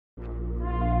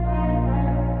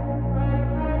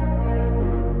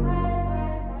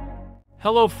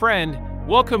Hello friend,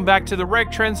 welcome back to the Reg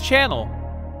Trends channel.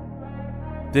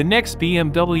 The next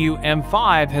BMW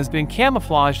M5 has been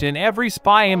camouflaged in every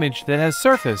spy image that has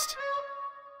surfaced.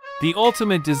 The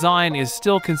ultimate design is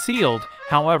still concealed,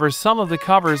 however some of the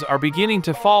covers are beginning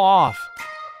to fall off.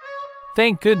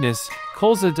 Thank goodness,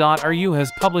 Colza.ru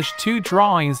has published 2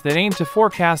 drawings that aim to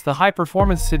forecast the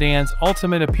high-performance sedan's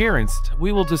ultimate appearance.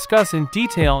 We will discuss in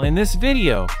detail in this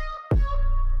video.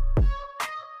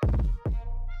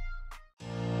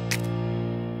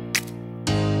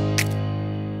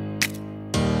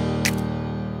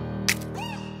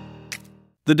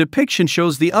 The depiction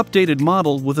shows the updated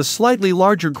model with a slightly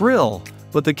larger grille,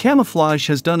 but the camouflage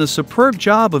has done a superb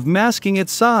job of masking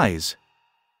its size.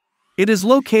 It is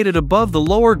located above the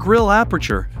lower grille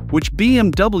aperture, which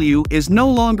BMW is no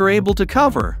longer able to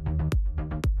cover.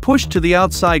 Pushed to the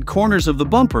outside corners of the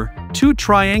bumper, 2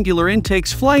 triangular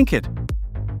intakes flank it.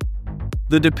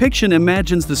 The depiction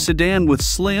imagines the sedan with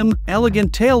slim,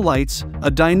 elegant taillights,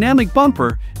 a dynamic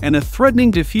bumper, and a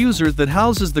threatening diffuser that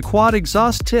houses the quad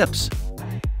exhaust tips.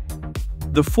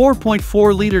 The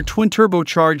 4.4-liter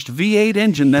twin-turbocharged V8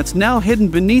 engine that's now hidden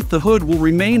beneath the hood will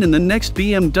remain in the next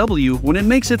BMW when it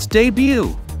makes its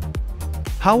debut.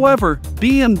 However,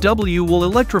 BMW will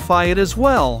electrify it as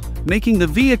well, making the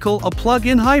vehicle a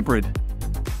plug-in hybrid.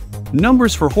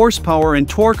 Numbers for horsepower and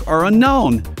torque are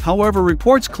unknown, however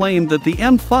reports claim that the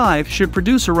M5 should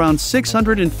produce around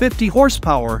 650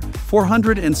 horsepower,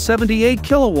 478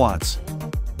 kilowatts.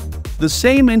 The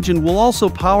same engine will also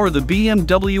power the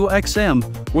BMW XM,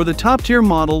 where the top-tier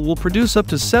model will produce up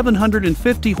to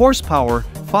 750 horsepower,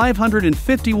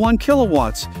 551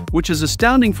 kilowatts, which is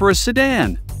astounding for a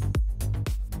sedan.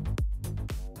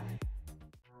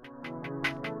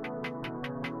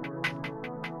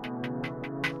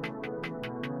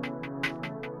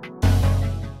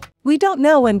 We don't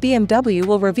know when BMW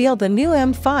will reveal the new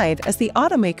M5 as the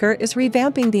automaker is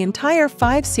revamping the entire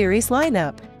 5 Series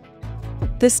lineup.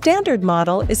 The standard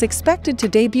model is expected to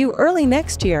debut early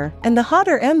next year, and the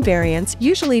hotter M variants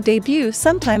usually debut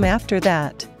sometime after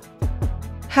that.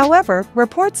 However,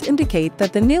 reports indicate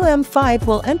that the new M5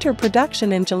 will enter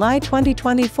production in July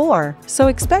 2024, so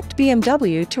expect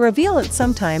BMW to reveal it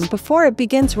sometime before it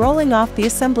begins rolling off the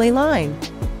assembly line.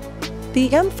 The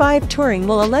M5 Touring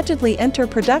will allegedly enter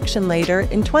production later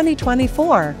in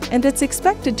 2024, and it's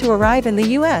expected to arrive in the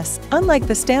US, unlike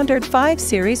the standard 5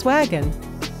 Series wagon.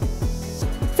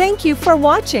 Thank you for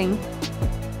watching.